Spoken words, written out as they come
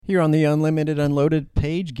Here on the Unlimited Unloaded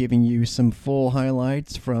page, giving you some full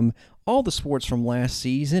highlights from all the sports from last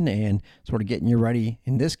season and sort of getting you ready,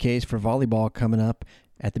 in this case, for volleyball coming up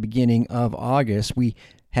at the beginning of August. We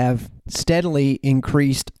have steadily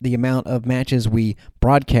increased the amount of matches we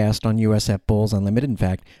broadcast on USF Bulls Unlimited. In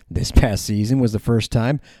fact, this past season was the first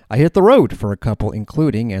time I hit the road for a couple,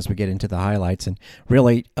 including, as we get into the highlights, and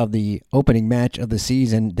really of the opening match of the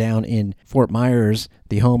season down in Fort Myers,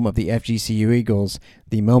 the home of the FGCU Eagles.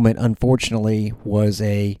 The moment, unfortunately, was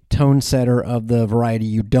a tone setter of the variety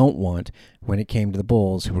you don't want when it came to the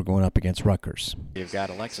Bulls, who were going up against Rutgers. You've got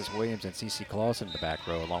Alexis Williams and Cece Clausen in the back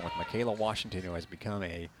row, along with Michaela Washington, who has become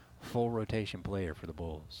a full rotation player for the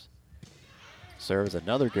Bulls. Serves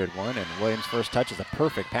another good one, and Williams' first touch is a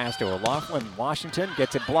perfect pass to O'Loughlin. Washington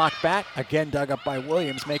gets it blocked back, again dug up by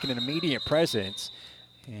Williams, making an immediate presence.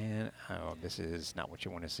 And, this is not what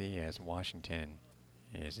you want to see as Washington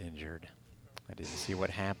is injured. I didn't see what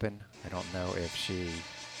happened. I don't know if she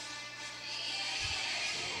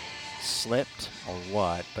slipped or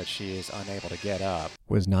what, but she is unable to get up.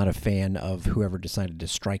 Was not a fan of whoever decided to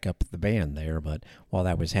strike up the band there, but while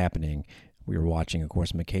that was happening, we were watching, of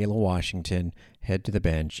course, Michaela Washington head to the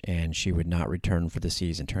bench, and she would not return for the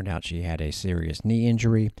season. Turned out she had a serious knee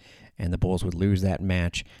injury, and the Bulls would lose that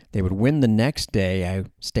match. They would win the next day. I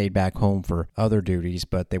stayed back home for other duties,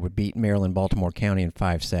 but they would beat Maryland, Baltimore County in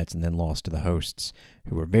 5 sets and then lost to the hosts,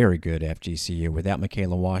 who were very good, FGCU. Without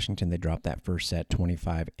Michaela Washington, they dropped that first set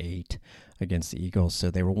 25-8 against the Eagles. So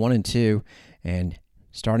they were 1-2 and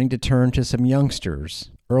starting to turn to some youngsters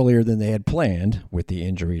earlier than they had planned with the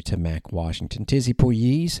injury to Mac Washington. Tizzy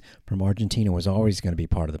Puyiz from Argentina was always going to be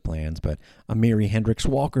part of the plans, but Amiri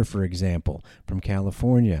Hendricks-Walker, for example, from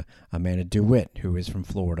California, Amanda DeWitt, who is from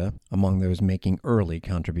Florida, among those making early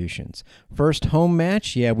contributions. First home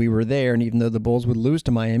match, we were there, and even though the Bulls would lose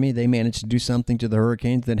to Miami, they managed to do something to the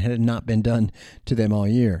Hurricanes that had not been done to them all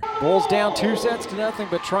year. Bulls down 2-0,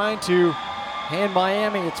 but trying to hand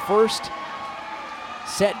Miami its first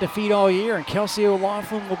set defeat all year, and Kelsey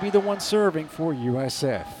O'Loughlin will be the one serving for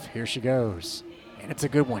USF. Here she goes, and it's a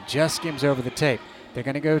good one. Just skims over the tape. They're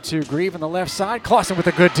going to go to Grieve on the left side. Clausen with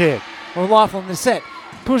a good dig. O'Loughlin in the set.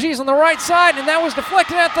 Pugliese on the right side, and that was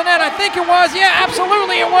deflected at the net. I think it was. Yeah,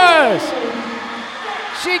 absolutely it was.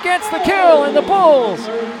 She gets the kill, and the Bulls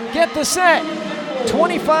get the set.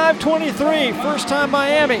 25-23. First time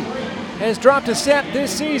Miami has dropped a set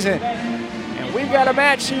this season, and we've got a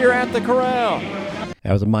match here at the Corral.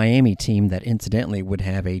 That was a Miami team that incidentally would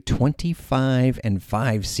have a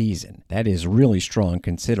 25-5 season. That is really strong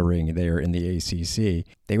considering they're in the ACC.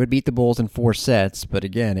 They would beat the Bulls in 4 sets, but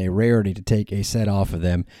again, a rarity to take a set off of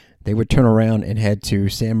them. They would turn around and head to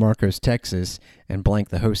San Marcos, Texas, and blank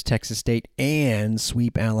the host Texas State and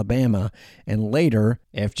sweep Alabama, and later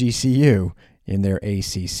FGCU in their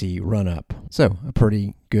ACC run-up. So a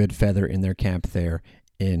pretty good feather in their cap there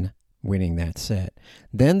in winning that set.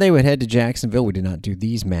 Then they would head to Jacksonville. We did not do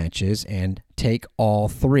these matches, and take all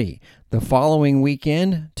 3. The following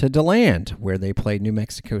weekend to DeLand, where they played New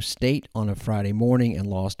Mexico State on a Friday morning and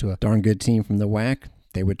lost to a darn good team from the WAC.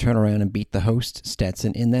 They would turn around and beat the host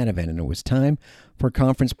Stetson in that event, and it was time for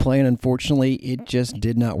conference play, and unfortunately it just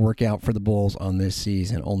did not work out for the Bulls on this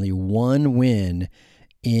season. Only 1 win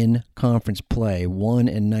in conference play,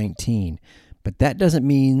 1-19. But that doesn't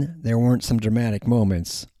mean there weren't some dramatic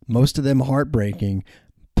moments. Most of them heartbreaking,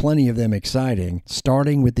 plenty of them exciting,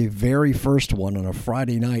 starting with the very first one on a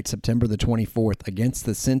Friday night, September the 24th, against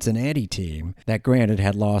the Cincinnati team that, granted,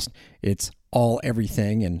 had lost its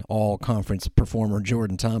all-everything and all-conference performer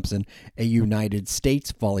Jordan Thompson, a United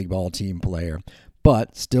States volleyball team player,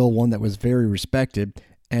 but still one that was very respected,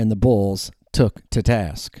 and the Bulls took to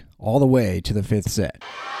task all the way to the 5th set.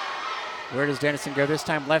 Where does Dennison go this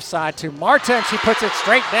time? Left side to Marta, and she puts it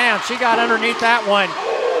straight down. She got underneath that one.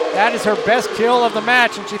 That is her best kill of the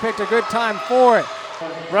match, and she picked a good time for it.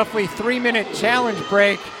 Roughly 3-minute challenge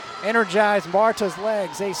break energized Marta's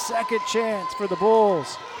legs. A second chance for the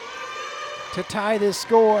Bulls to tie this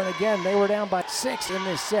score. And again, they were down by 6 in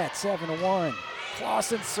this set, 7-1.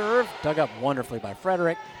 Clausen serve, dug up wonderfully by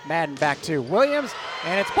Frederick. Madden back to Williams,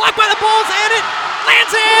 and it's blocked by the Bulls, and it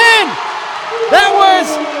lands in! That was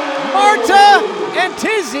Marta and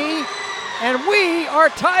Tizzy, and we are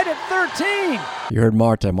tied at 13. You heard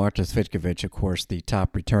Marta Cvitkovic, of course, the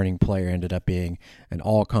top returning player, ended up being an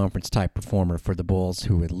all-conference type performer for the Bulls,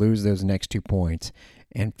 who would lose those next 2 points,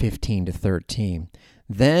 and 15-13.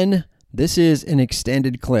 Then, this is an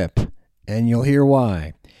extended clip, and you'll hear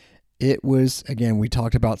why. It was, again, we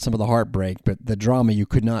talked about some of the heartbreak, but the drama you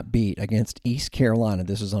could not beat against East Carolina.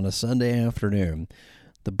 This was on a Sunday afternoon.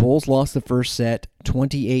 The Bulls lost the first set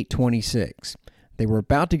 28-26. They were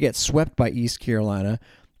about to get swept by East Carolina,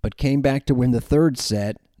 but came back to win the third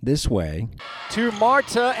set this way. To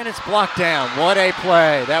Marta, and it's blocked down. What a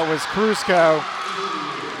play. That was Kruzko.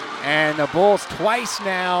 And the Bulls twice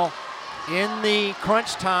now in the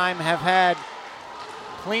crunch time have had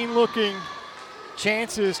clean-looking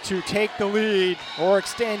chances to take the lead or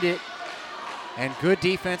extend it. And good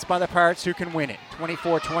defense by the Pirates, who can win it.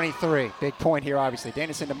 24-23. Big point here, obviously.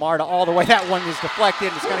 Danielson to Marta all the way. That one is deflected.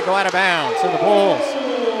 It's going to go out of bounds. So the Bulls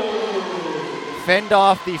fend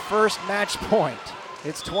off the first match point.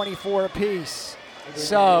 It's 24 apiece.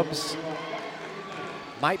 Subs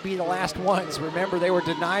might be the last ones. Remember, they were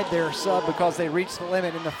denied their sub because they reached the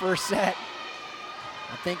limit in the first set.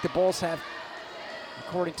 I think the Bulls have,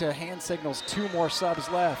 according to hand signals, 2 more subs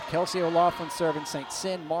left. Kelsey O'Loughlin serving St.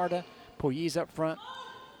 Cyr. Marta Pouilly's up front.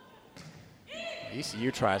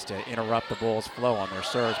 ECU tries to interrupt the Bulls' flow on their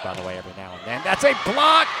serves, by the way, every now and then. That's a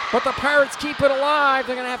block, but the Pirates keep it alive.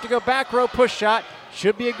 They're going to have to go back row push shot.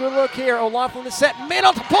 Should be a good look here. O'Loughlin is set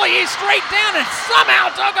middle to Pouilly, straight down, and somehow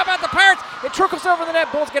dug up at the Pirates. It trickles over the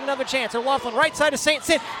net. Bulls get another chance. O'Loughlin right side of St.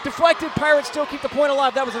 Cyr. Deflected. Pirates still keep the point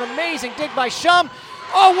alive. That was an amazing dig by Shum.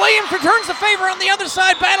 Oh, Williams returns the favor on the other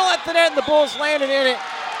side. Battle at the net, and the Bulls landed in it.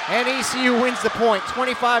 And ECU wins the point,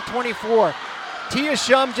 25-24. Tia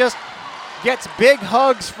Shum just gets big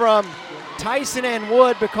hugs from Tyson and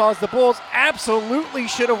Wood because the Bulls absolutely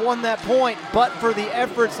should have won that point, but for the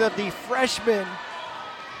efforts of the freshman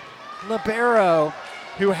libero,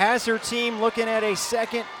 who has her team looking at a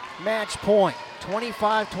second match point,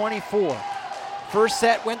 25-24. First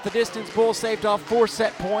set went the distance. Bulls saved off 4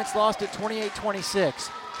 set points, lost at 28-26.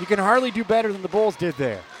 You can hardly do better than the Bulls did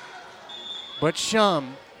there. But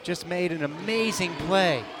Shum just made an amazing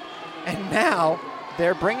play. And now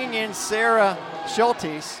they're bringing in Sarah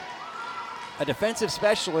Schultes, a defensive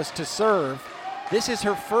specialist, to serve. This is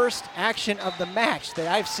her first action of the match that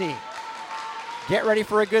I've seen. Get ready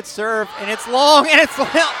for a good serve, and it's long, and it's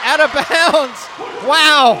out of bounds.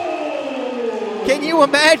 Wow. Can you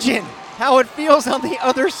imagine how it feels on the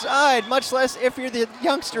other side, much less if you're the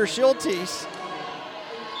youngster Schultes,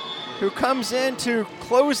 who comes in to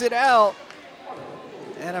close it out.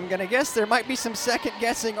 And I'm going to guess there might be some second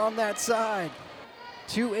guessing on that side.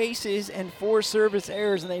 2 aces and 4 service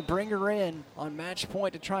errors, and they bring her in on match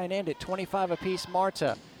point to try and end it. 25 apiece,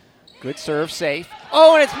 Marta. Good serve, safe.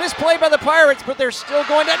 Oh, and it's misplayed by the Pirates, but they're still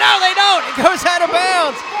going to, no, they don't. It goes out of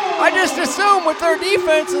bounds. I just assume with their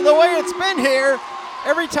defense and the way it's been here,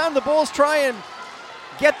 every time the Bulls try and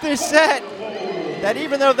get this set, that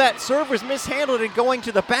even though that serve was mishandled and going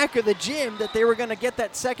to the back of the gym, that they were going to get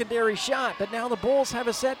that secondary shot. But now the Bulls have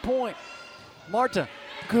a set point. Marta,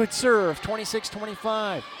 good serve,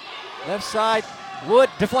 26-25. Left side,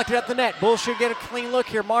 Wood deflected at the net. Bulls should get a clean look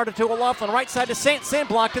here. Marta to O'Loughlin, right side to St. Cyr,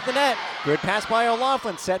 blocked at the net. Good pass by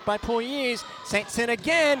O'Loughlin, set by Pouilly. St. Cyr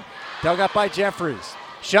again, dug up by Jeffries.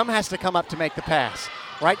 Shum has to come up to make the pass.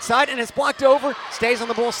 Right side, and it's blocked over. Stays on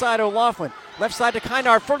the Bulls side, O'Loughlin. Left side to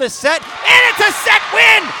Kynar for the set, and it's a set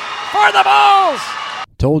win for the Bulls!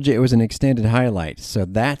 Told you it was an extended highlight, so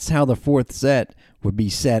that's how the fourth set would be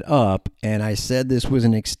set up, and I said this was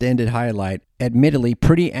an extended highlight. Admittedly,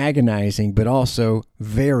 pretty agonizing, but also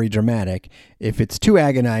very dramatic. If it's too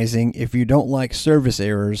agonizing, if you don't like service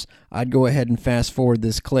errors, I'd go ahead and fast forward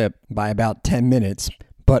this clip by about 10 minutes.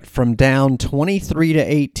 But from down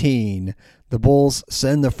 23-18, the Bulls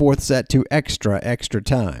send the fourth set to extra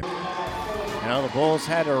time. Now the Bulls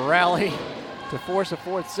had to rally to force a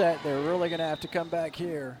fourth set. They're really going to have to come back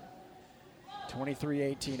here.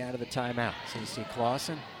 23-18 out of the timeout. So you see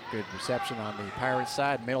Clausen, good reception on the Pirates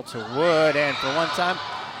side, middle to Wood, and for one time,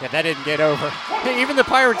 that didn't get over. Hey, even the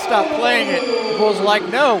Pirates stopped playing it. The Bulls are like,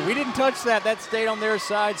 no, we didn't touch that. That stayed on their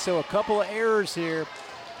side, so a couple of errors here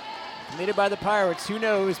committed by the Pirates. Who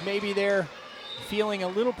knows, maybe they're feeling a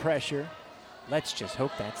little pressure. Let's just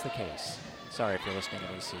hope that's the case. Sorry if you're listening to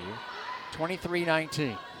ECU.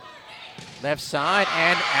 23-19. Left side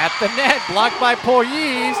and at the net, blocked by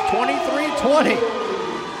Pouilly, 23-20.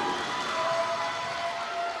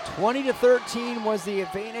 20-13 was the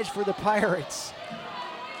advantage for the Pirates.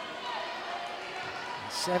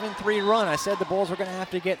 7-3 run. I said the Bulls were going to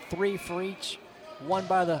have to get 3 for each one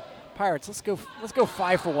by the Pirates. Let's go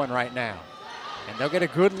 5 for 1 right now. And they'll get a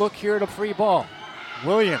good look here at a free ball.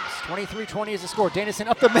 Williams, 23-20 is the score. Danielson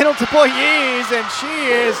up the middle to Pouilly, and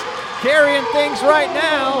she is carrying things right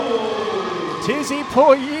now. Tizzy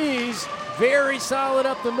Pouilly, very solid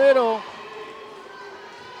up the middle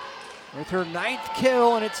with her 9th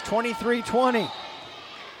kill, and it's 23-20.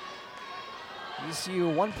 ECU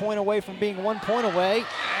 1 point away from being 1 point away,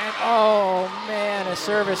 and oh man, a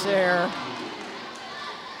service error.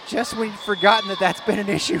 just when you've forgotten that that's been an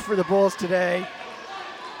issue for the Bulls today,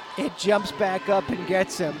 it jumps back up and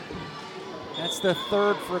gets him. That's the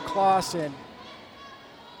third for Clausen.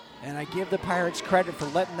 And I give the Pirates credit for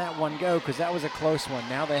letting that one go because that was a close one.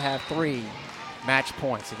 Now they have 3 match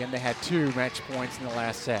points. Again, they had 2 match points in the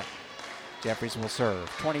last set. Jeffries will serve.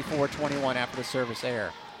 24-21 after the service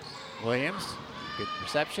error. Williams, good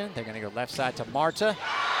reception. They're going to go left side to Marta.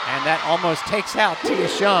 And that almost takes out Tia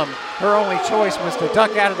Shum. Her only choice was to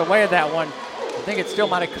duck out of the way of that one. I think it still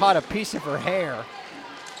might have caught a piece of her hair.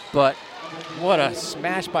 But what a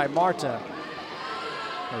smash by Marta.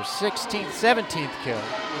 Her 16th, 17th kill.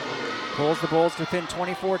 Pulls the Bulls within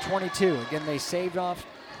 24-22. Again, they saved off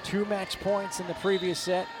 2 match points in the previous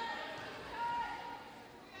set.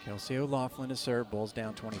 Kelsey O'Loughlin to serve. Bulls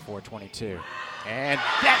down 24-22. And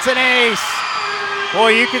that's an ace!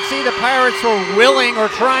 Boy, you could see the Pirates were willing or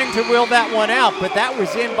trying to will that one out, but that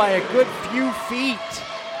was in by a good few feet.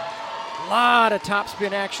 A lot of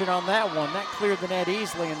topspin action on that one. That cleared the net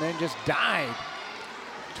easily and then just died.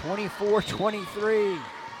 24-23.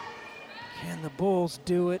 Can the Bulls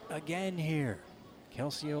do it again here?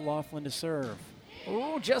 Kelsey O'Loughlin to serve.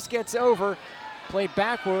 Ooh, just gets over. Played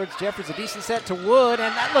backwards. Jeffries a decent set to Wood,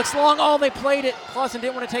 and that looks long. Oh, they played it. Clausen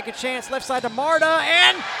didn't want to take a chance. Left side to Marta,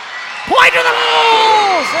 and point to the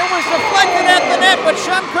Bulls! It was deflected at the net, but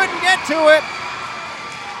Shum couldn't get to it.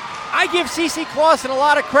 I give Cece Clausen a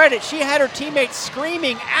lot of credit. She had her teammates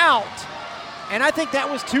screaming out, and I think that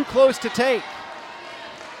was too close to take.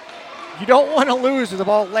 You don't want to lose with the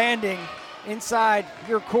ball landing inside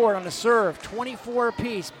your court on the serve. 24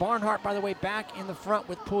 apiece. Barnhart, by the way, back in the front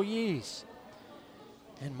with Pugliese.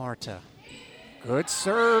 And Marta. Good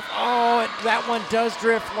serve. Oh, that one does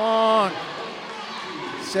drift long.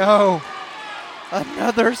 So,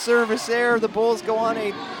 another service error. The Bulls go on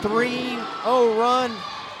a 3-0 run,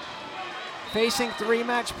 facing 3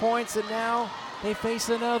 match points, and now they face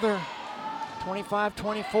another.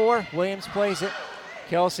 25-24. Williams plays it.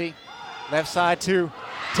 Kelsey, left side to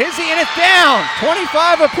Tizzy, and it's down.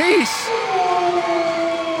 25 apiece.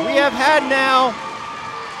 We have had now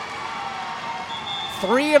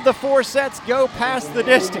 3 of the 4 sets go past the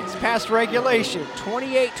distance, past regulation.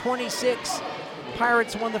 28-26,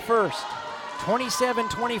 Pirates won the first.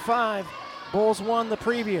 27-25, Bulls won the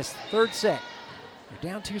previous, third set.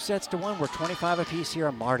 They're down 2 sets to 1. We're 25 apiece here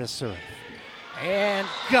on Marta's serve. And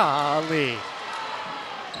golly,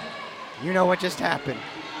 you know what just happened.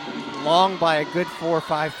 Long by a good 4 or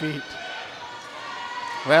 5 feet.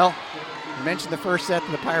 Well, you mentioned the first set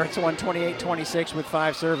that the Pirates won 28-26 with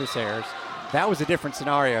 5 service errors. That was a different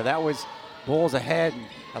scenario. That was Bulls ahead and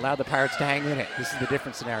allowed the Pirates to hang in it. This is the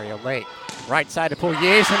different scenario late. Right side to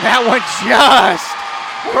Pugliese, and that one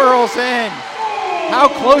just curls in. How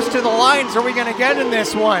close to the lines are we going to get in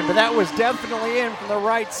this one? But that was definitely in from the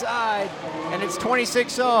right side, and it's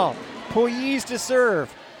 26-all. Pugliese to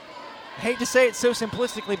serve. I hate to say it so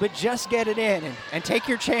simplistically, but just get it in and take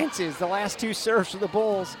your chances. The last 2 serves for the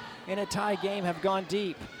Bulls in a tie game have gone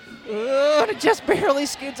deep. And it just barely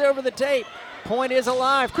skids over the tape. Point is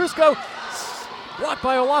alive. Krusko blocked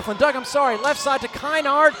by O'Loughlin. Left side to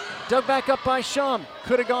Kynard. Dug back up by Shum.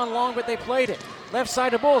 Could have gone long, but they played it. Left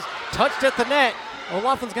side to Bulls. Touched at the net.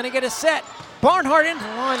 O'Loughlin's going to get a set. Barnhart into the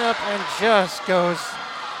lineup and just goes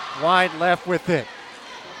wide left with it.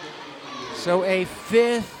 So a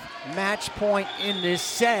 5th match point in this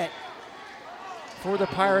set for the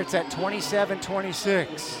Pirates at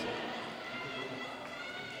 27-26.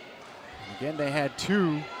 Again, they had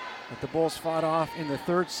 2 that the Bulls fought off in the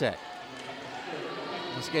third set.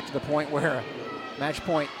 Let's get to the point where match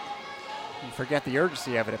point, you forget the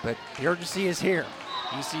urgency of it, but the urgency is here.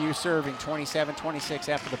 ECU serving 27-26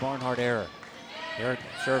 after the Barnhart error. Their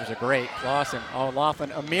serves are great. Clausen, O'Loughlin,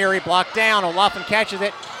 Amiri blocked down. O'Loughlin catches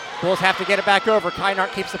it. Bulls have to get it back over.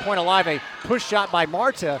 Kynard keeps the point alive. A push shot by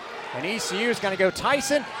Marta. And ECU is going to go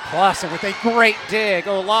Tyson. Clausen with a great dig.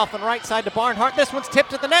 O'Loughlin right side to Barnhart. This one's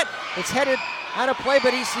tipped at the net. It's headed out of play,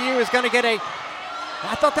 but ECU is going to get a,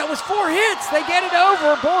 I thought that was 4 hits. They get it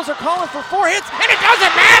over. Bulls are calling for 4 hits, and it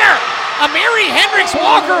doesn't matter. Amiri Hendricks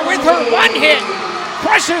Walker with her 1 hit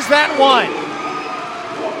crushes that one.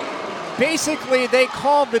 Basically, they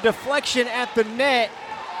called the deflection at the net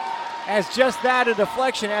as just that, a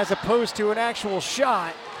deflection, as opposed to an actual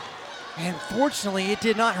shot. And fortunately, it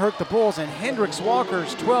did not hurt the Bulls, and Hendricks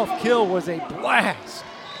Walker's 12th kill was a blast.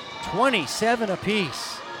 27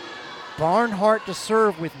 apiece. Barnhart to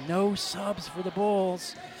serve with no subs for the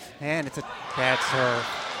Bulls. And it's a bad serve.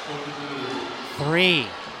 3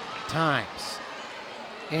 times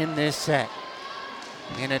in this set.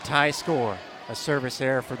 In a tie score, a service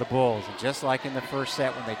error for the Bulls. And just like in the first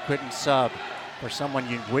set when they couldn't sub for someone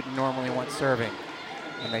you wouldn't normally want serving,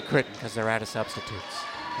 and they couldn't because they're out of substitutes.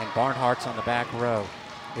 And Barnhart's on the back row.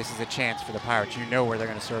 This is a chance for the Pirates. You know where they're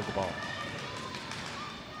going to serve the ball.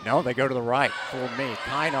 No, they go to the right. Fooled me.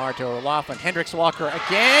 Kynar to O'Loughlin. Hendricks Walker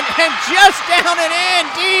again, and just down and in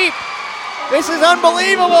deep. This is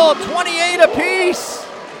unbelievable. 28 apiece.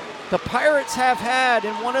 The Pirates have had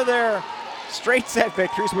in one of their straight set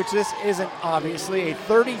victories, which this isn't obviously, a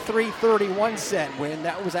 33-31 set win.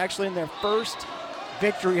 That was actually in their first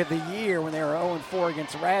victory of the year when they were 0-4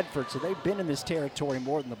 against Radford. So they've been in this territory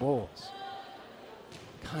more than the Bulls.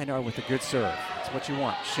 Kynar with a good serve. That's what you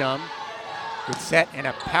want. Shum, good set and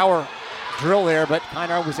a power drill there, but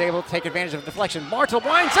Kynar was able to take advantage of the deflection. Martel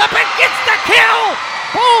winds up and gets the kill!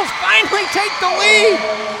 Bulls finally take the lead,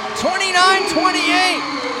 29-28.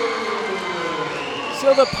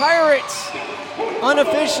 So the Pirates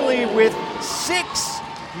unofficially with 6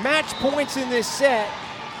 match points in this set,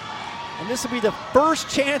 and this will be the first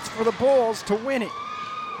chance for the Bulls to win it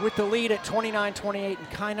with the lead at 29-28, and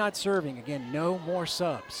Kynar serving. Again, no more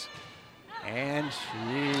subs. And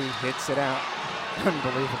she hits it out.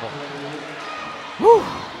 Unbelievable. Whew.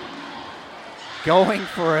 Going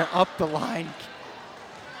for an up-the-line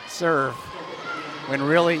serve when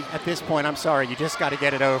really, at this point, I'm sorry, you just got to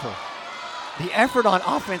get it over. The effort on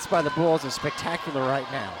offense by the Bulls is spectacular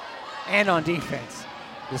right now, and on defense.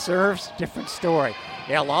 The serves, different story.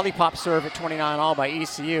 Yeah, lollipop serve at 29 all by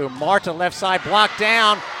ECU. Marta left side blocked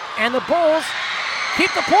down, and the Bulls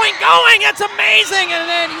keep the point going. That's amazing. And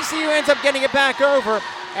then ECU ends up getting it back over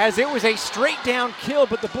as it was a straight down kill,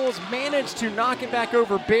 but the Bulls managed to knock it back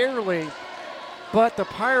over barely. But the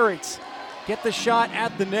Pirates get the shot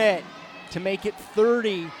at the net to make it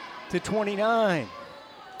 30-29.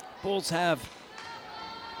 Bulls have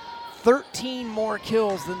 13 more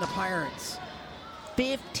kills than the Pirates.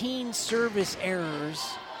 15 service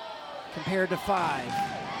errors compared to 5.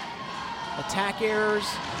 Attack errors,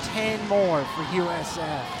 10 more for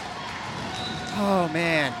USF. Oh,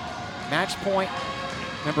 man. Match point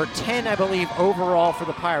number 10, I believe, overall for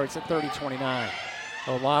the Pirates at 30-29.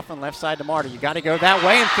 O'Loughlin left side to Marta. You got to go that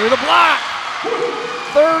way and through the block.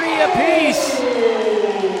 30 apiece.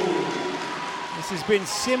 This has been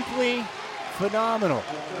simply phenomenal.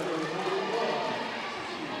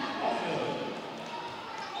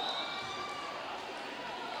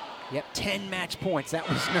 Yep, 10 match points. That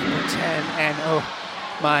was number 10. And oh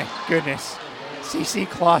my goodness, CeCe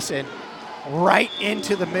Clausen right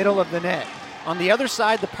into the middle of the net. On the other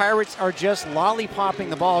side, the Pirates are just lollipopping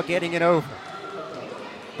the ball, getting it over.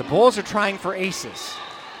 The Bulls are trying for aces,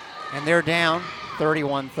 and they're down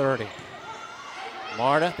 31-30.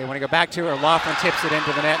 Marta, they want to go back to her. Laughlin tips it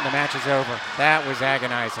into the net, and the match is over. That was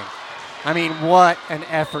agonizing. I mean, what an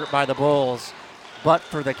effort by the Bulls, but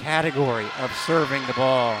for the category of serving the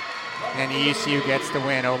ball. And ECU gets the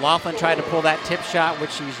win. O'Loughlin tried to pull that tip shot,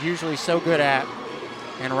 which she's usually so good at,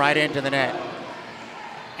 and right into the net.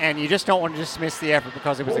 And you just don't want to dismiss the effort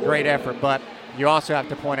because it was a great effort, but you also have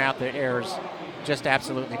to point out that errors just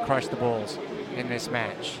absolutely crushed the Bulls in this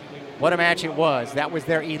match. What a match it was. That was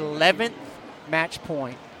their 11th match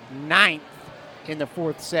point, 9th in the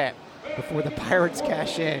 4th set before the Pirates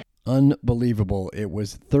cash in. Unbelievable. It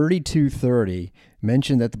was 32-30.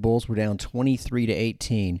 Mentioned that the Bulls were down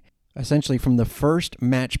 23-18. Essentially, from the first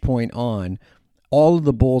match point on, all of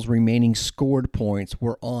the Bulls' remaining scored points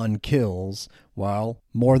were on kills, while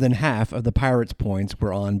more than half of the Pirates' points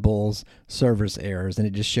were on Bulls' service errors, and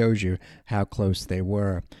it just shows you how close they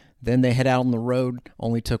were. Then they head out on the road,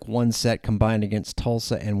 only took 1 set combined against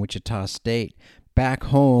Tulsa and Wichita State. Back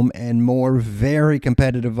home and more very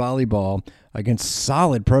competitive volleyball against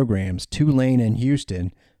solid programs, Tulane and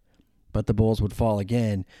Houston. But the Bulls would fall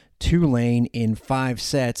again. Tulane in 5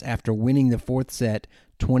 sets after winning the 4th set,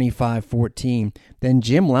 25-14. Then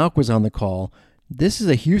Jim Lauk was on the call. This is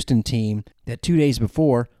a Houston team that 2 days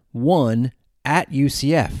before won at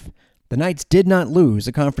UCF. The Knights did not lose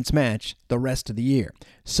a conference match the rest of the year.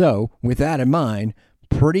 So, with that in mind,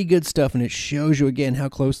 pretty good stuff, and it shows you again how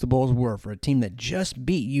close the Bulls were for a team that just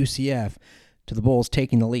beat UCF to the Bulls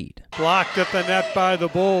taking the lead. Blocked at the net by the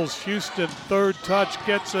Bulls. Houston, third touch,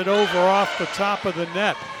 gets it over off the top of the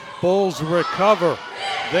net. Bulls recover.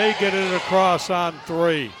 They get it across on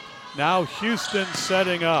 3. Now Houston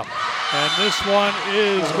setting up. And this one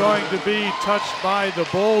is going to be touched by the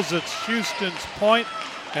Bulls. It's Houston's point,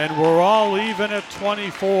 and we're all even at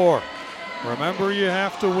 24. Remember, you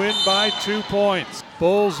have to win by 2 points.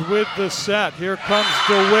 Bulls with the set. Here comes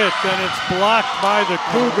DeWitt, and it's blocked by the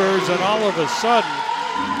Cougars, and all of a sudden,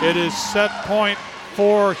 it is set point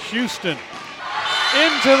for Houston.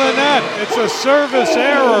 Into the net. It's a service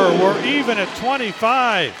error. We're even at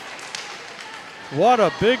 25. What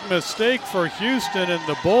a big mistake for Houston, and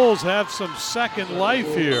the Bulls have some second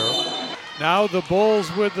life here. Now the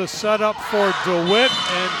Bulls with the setup for DeWitt,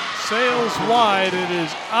 and sails wide. It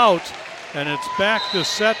is out, and it's back to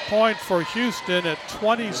set point for Houston at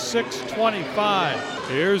 26-25.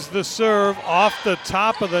 Here's the serve off the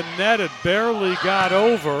top of the net. It barely got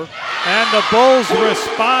over, and the Bulls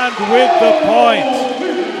respond with the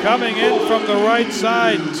point. Coming in from the right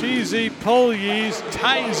side, TZ Pugliese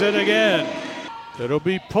ties it again. It'll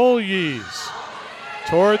be Pugliese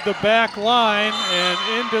toward the back line and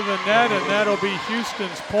into the net, and that'll be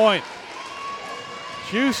Houston's point.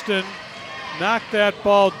 Houston knocked that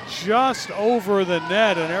ball just over the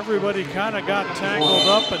net, and everybody kind of got tangled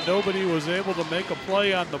up, and nobody was able to make a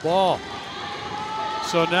play on the ball.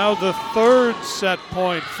 So now the third set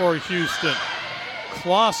point for Houston.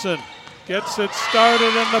 Clausen gets it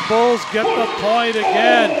started, and the Bulls get the point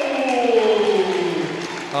again.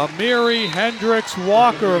 Amiri Hendricks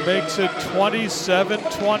Walker makes it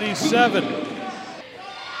 27-27.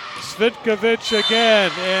 Cvitkovic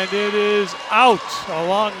again, and it is out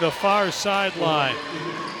along the far sideline.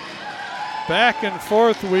 Back and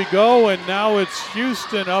forth we go, and now it's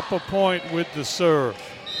Houston up a point with the serve.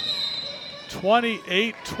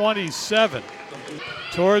 28-27.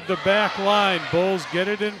 Toward the back line, Bulls get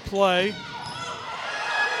it in play.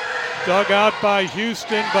 Dug out by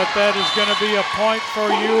Houston, but that is going to be a point for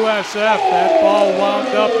USF. That ball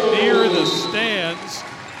wound up near the stands.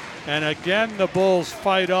 And again, the Bulls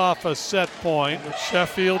fight off a set point.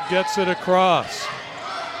 Sheffield gets it across.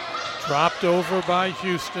 Dropped over by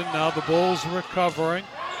Houston. Now the Bulls recovering.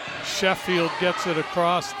 Sheffield gets it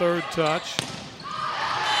across, third touch.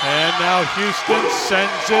 And now Houston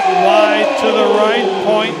sends it wide to the right,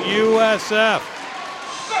 point USF.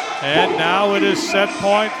 And now it is set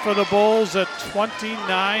point for the Bulls at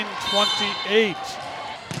 29-28.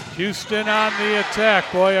 Houston on the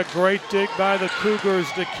attack. Boy, a great dig by the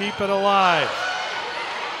Cougars to keep it alive.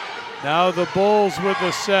 Now the Bulls with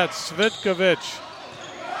the set. Cvitkovic.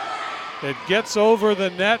 It gets over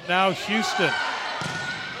the net. Now Houston.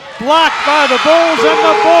 Blocked by the Bulls, and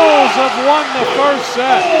the Bulls have won the first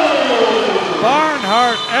set.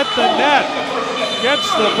 Barnhart at the net gets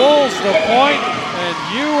the Bulls the point, and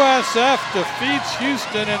USF defeats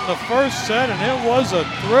Houston in the first set, and it was a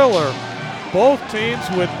thriller. Both teams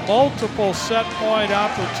with multiple set point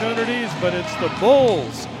opportunities, but it's the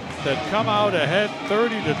Bulls that come out ahead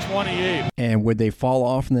 30-28. And would they fall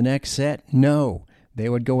off in the next set? No. They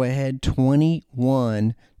would go ahead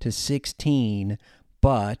 21-16,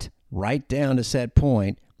 but right down to set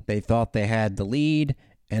point, they thought they had the lead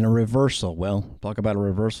and a reversal. Well, talk about a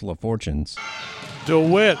reversal of fortunes.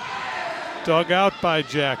 DeWitt dug out by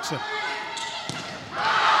Jackson.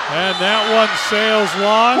 And that one sails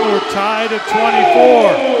long. We're tied at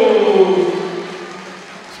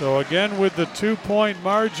 24. So again, with the 2-point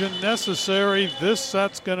margin necessary, this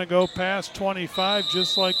set's going to go past 25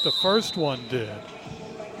 just like the first one did.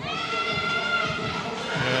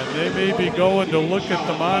 And they may be going to look at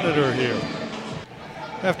the monitor here.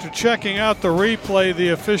 After checking out the replay, the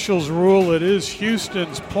officials rule it is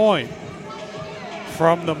Houston's point.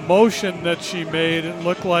 From the motion that she made, it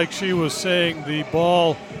looked like she was saying the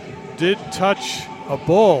ball did touch a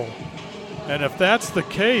Bull. And if that's the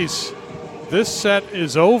case, this set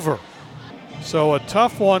is over. So a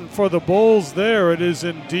tough one for the Bulls there. It is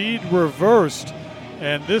indeed reversed.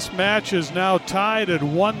 And this match is now tied at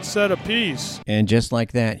 1 set apiece. And just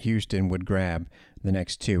like that, Houston would grab the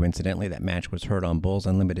next two. Incidentally, that match was heard on Bulls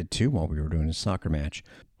Unlimited 2 while we were doing a soccer match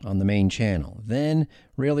on the main channel. Then,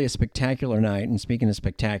 really a spectacular night. And speaking of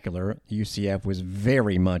spectacular, UCF was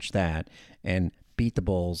very much that. And beat the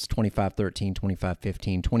Bulls 25-13,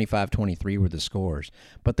 25-15, 25-23 were the scores.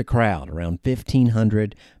 But the crowd, around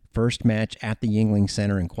 1,500, first match at the Yuengling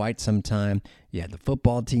Center in quite some time. You had the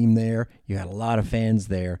football team there. You had a lot of fans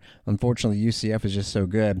there. Unfortunately, UCF was just so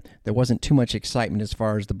good, there wasn't too much excitement as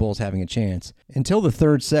far as the Bulls having a chance until the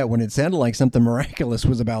third set when it sounded like something miraculous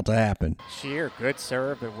was about to happen. Sheer, good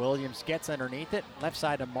serve, but Williams gets underneath it. Left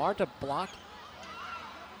side to Marta, blocked.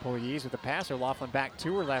 Pugliese with the passer, Laughlin back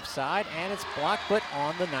to her left side, and it's blocked, but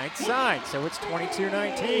on the Knights side, so it's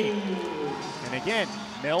 22-19. And again,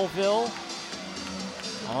 Melville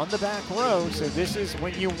on the back row, so this is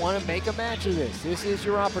when you want to make a match of this. This is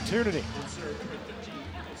your opportunity.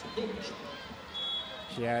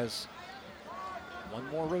 She has one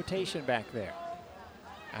more rotation back there,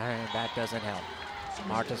 and that doesn't help.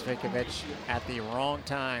 Marta Cvitkovic at the wrong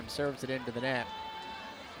time serves it into the net.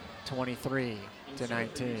 23-19.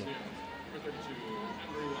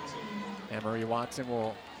 And Marie Watson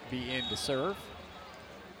will be in to serve.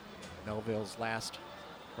 Melville's last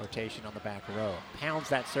Rotation on the back row. Pounds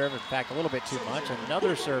that serve, in fact, a little bit too much.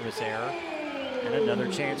 Another service error. And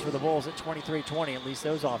another chance for the Bulls at 23-20. At least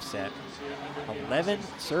those offset. 11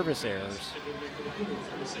 service errors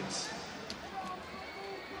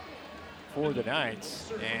for the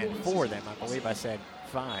Knights. And 4 of them, I believe I said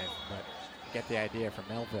 5. But get the idea from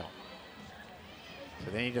Melville. So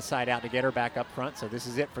they need to side out to get her back up front. So this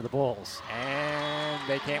is it for the Bulls. And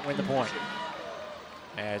they can't win the point.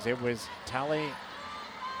 As it was Tali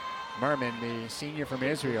Merman, the senior from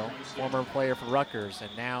Israel, former player for Rutgers, and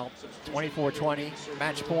now 24-20,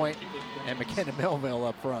 match point, and McKenna Melville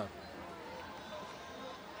up front.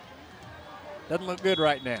 Doesn't look good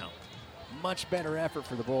right now. Much better effort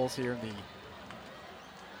for the Bulls here in the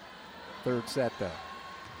third set, though.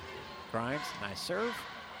 Grimes, nice serve.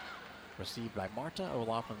 Received by Marta.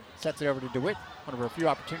 O'Loughlin sets it over to DeWitt. One of her few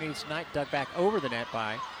opportunities tonight, dug back over the net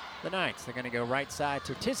by the Knights. They're going to go right side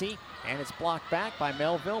to Tizzy, and it's blocked back by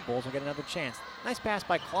Melville. Bulls will get another chance. Nice pass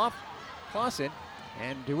by Clausen,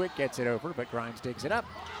 and DeWitt gets it over, but Grimes digs it up.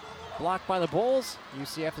 Blocked by the Bulls.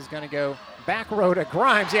 UCF is going to go back row to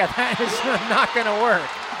Grimes. Yeah, that is not going to work.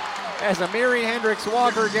 As Amiri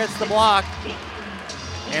Hendricks-Walker gets the block.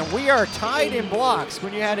 And we are tied in blocks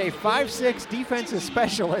when you had a 5'6" defensive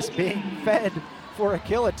specialist being fed for a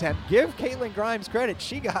kill attempt. Give Caitlin Grimes credit.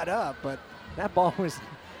 She got up, but that ball was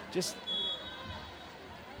just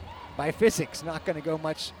by physics not going to go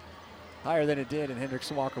much higher than it did, and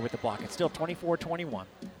Hendricks-Walker with the block. It's still 24-21.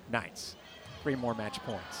 Knights. 3 more match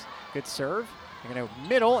points. Good serve. They're going to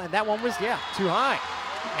middle, and that one was, too high.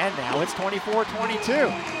 And now it's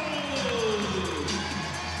 24-22.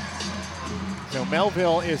 So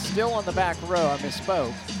Melville is still on the back row. I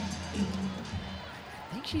misspoke.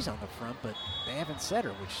 I think she's on the front, but they haven't set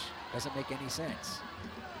her, which doesn't make any sense.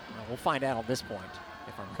 Well, we'll find out on this point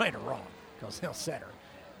if I'm right or wrong, because they'll set her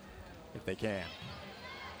if they can.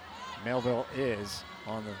 Melville is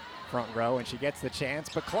on the front row, and she gets the chance,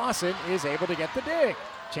 but Clausen is able to get the dig.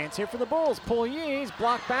 Chance here for the Bulls. Pouilly's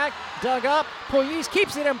blocked back, dug up. Pouilly's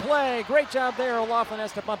keeps it in play. Great job there. O'Loughlin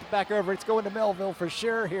has to bump it back over. It's going to Melville for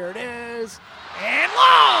sure. Here it is. And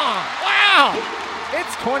long! Wow!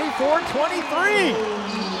 It's 24-23.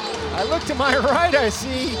 I look to my right, I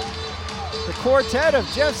see the quartet of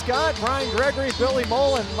Jeff Scott, Brian Gregory, Billy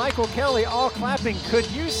Mole, and Michael Kelly all clapping. Could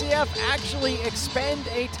UCF actually expend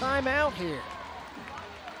a timeout here?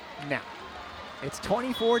 No. It's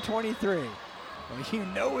 24-23. Well, you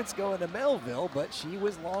know it's going to Melville, but she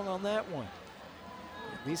was long on that one.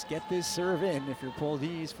 At least get this serve in if you're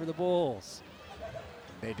Pouilly's for the Bulls.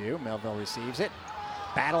 They do. Melville receives it.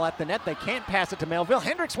 Battle at the net. They can't pass it to Melville.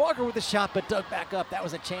 Hendricks-Walker with the shot, but dug back up. That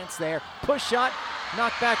was a chance there. Push shot,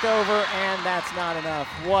 knocked back over, and that's not enough.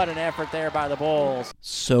 What an effort there by the Bulls.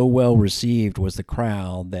 So well received was the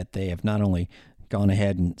crowd that they have not only gone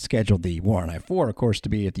ahead and scheduled the War on I-4, of course, to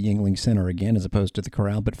be at the Yuengling Center again as opposed to the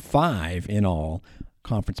Corral, but 5 in all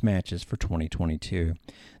conference matches for 2022.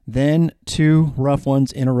 Then 2 rough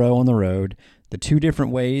ones in a row on the road. The 2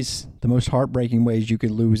 different ways, the most heartbreaking ways you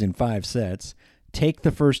could lose in 5 sets. Take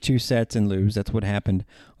the first 2 sets and lose. That's what happened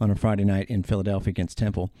on a Friday night in Philadelphia against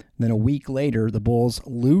Temple. Then a week later, the Bulls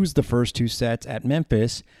lose the first 2 sets at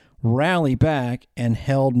Memphis, rally back, and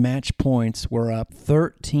held match points. We're up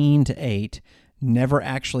 13-8. Never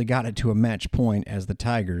actually got it to a match point as the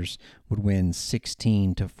Tigers would win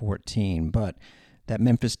 16-14. But that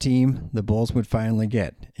Memphis team, the Bulls would finally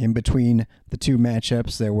get. In between the 2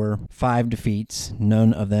 matchups, there were 5 defeats,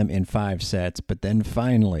 none of them in 5 sets. But then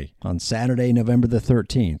finally, on Saturday, November the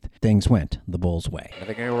 13th, things went the Bulls' way.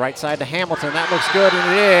 They're going to go right side to Hamilton. That looks good,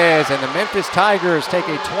 and it is. And the Memphis Tigers take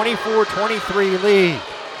a 24-23 lead.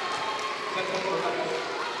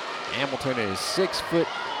 Hamilton is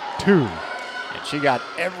 6'2". And she got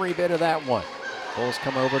every bit of that one. Bulls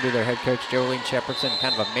come over to their head coach, Jolene Shepardson,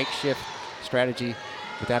 kind of a makeshift strategy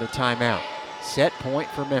without a timeout. Set point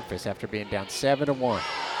for Memphis after being down 7-1.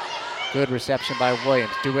 Good reception by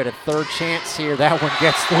Williams. DeWitt a third chance here. That one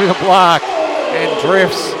gets through the block and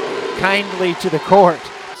drifts kindly to the court.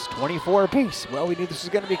 It's 24 apiece. Well, we knew this was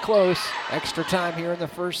going to be close. Extra time here in the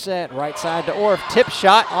first set. Right side to Orff. Tip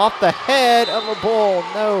shot off the head of a Bull.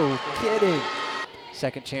 No kidding.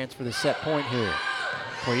 Second chance for the set point here.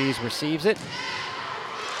 Pouilly's receives it.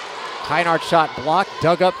 Kynard shot blocked,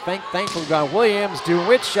 dug up, thankfully by Williams.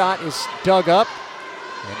 DeWitt's shot is dug up.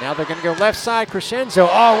 And now they're going to go left side, Crescenzo.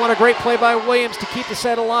 Oh, what a great play by Williams to keep the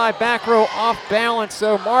set alive. Back row off balance,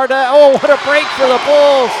 so Marta. Oh, what a break for the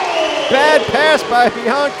Bulls. Bad pass by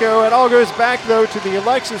Bianco. It all goes back, though, to the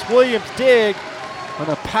Alexis Williams dig on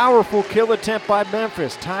a powerful kill attempt by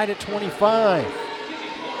Memphis. Tied at 25.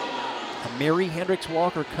 Amiri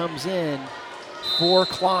Hendricks-Walker comes in for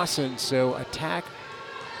Clausen. So attack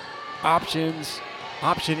option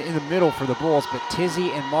in the middle for the Bulls, but Tizzy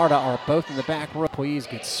and Marta are both in the back row. Poyes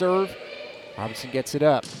gets served. Robinson gets it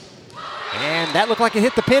up. And that looked like it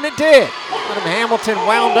hit the pin. It did. Adam Hamilton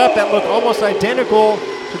wound up. That looked almost identical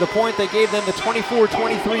to the point they gave them the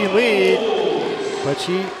 24-23 lead, but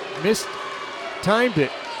she mistimed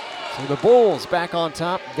it. So the Bulls back on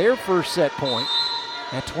top, their first set point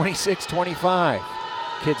at 26-25.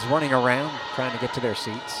 Kids running around, trying to get to their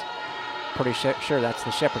seats. Pretty sure that's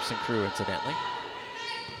the Shepherdson crew, incidentally.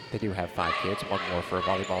 They do have 5 kids. One more for a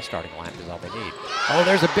volleyball starting line is all they need. Oh,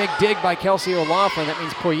 there's a big dig by Kelsey O'Loughlin. That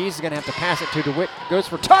means Poyes is going to have to pass it to DeWitt. Goes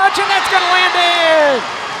for touch, and that's going to land in!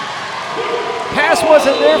 Pass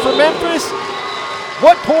wasn't there for Memphis.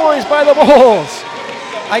 What poise by the Bulls!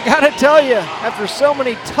 I got to tell you, after so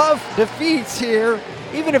many tough defeats here,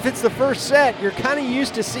 even if it's the first set, you're kind of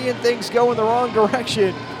used to seeing things go in the wrong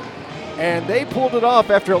direction. And they pulled it off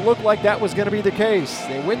after it looked like that was going to be the case.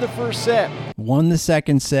 They win the first set. Won the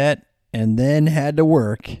second set and then had to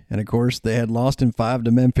work. And, of course, they had lost in 5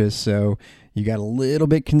 to Memphis, so you got a little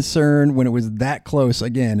bit concerned when it was that close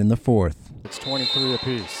again in the fourth. It's 23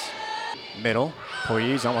 apiece. Middle.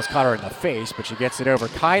 Poyes almost caught her in the face, but she gets it over.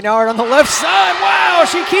 Kynard on the left side. Wow,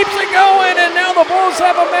 she keeps it going, and now the Bulls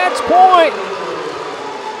have a match point.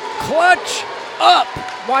 Clutch up.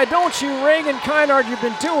 Why don't you, Reagan Kynard? You've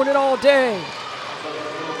been doing it all day.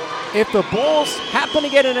 If the Bulls happen to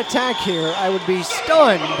get an attack here, I would be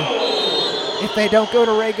stunned if they don't go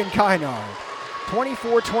to Reagan Kynard.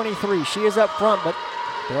 24-23. She is up front, but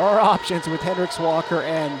there are options with Hendricks Walker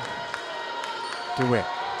and DeWitt.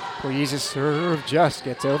 Poyes' serve just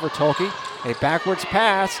gets over Tolke. A backwards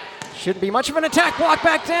pass. Shouldn't be much of an attack. Block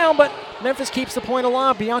back down, but Memphis keeps the point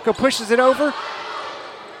alive. Bianco pushes it over.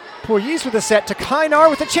 Poyes with a set to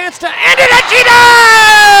Kynard with a chance to end it, and she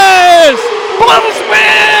does! Bulls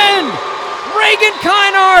win! Reagan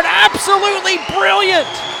Kynard, absolutely brilliant.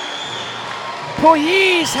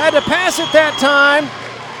 Poyes had to pass it that time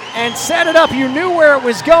and set it up. You knew where it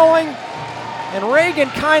was going. And Reagan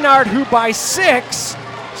Kynard, who by 6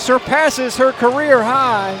 surpasses her career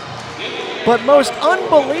high, but most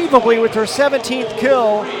unbelievably with her 17th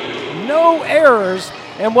kill, no errors,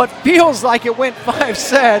 and what feels like it went 5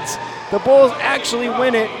 sets, the Bulls actually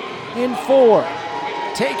win it in 4.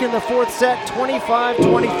 Taking the fourth set,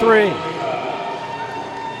 25-23.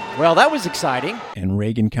 Well, that was exciting. And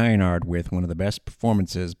Reagan Kynard with one of the best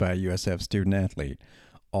performances by a USF student athlete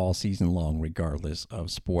all season long, regardless of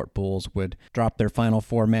sport. Bulls would drop their final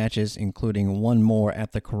 4 matches, including one more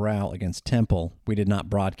at the Corral against Temple. We did not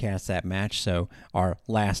broadcast that match, so our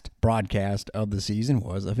last broadcast of the season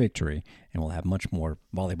was a victory. And we'll have much more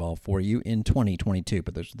volleyball for you in 2022.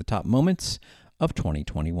 But those are the top moments of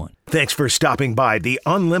 2021. Thanks for stopping by the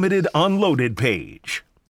Unlimited Unloaded page.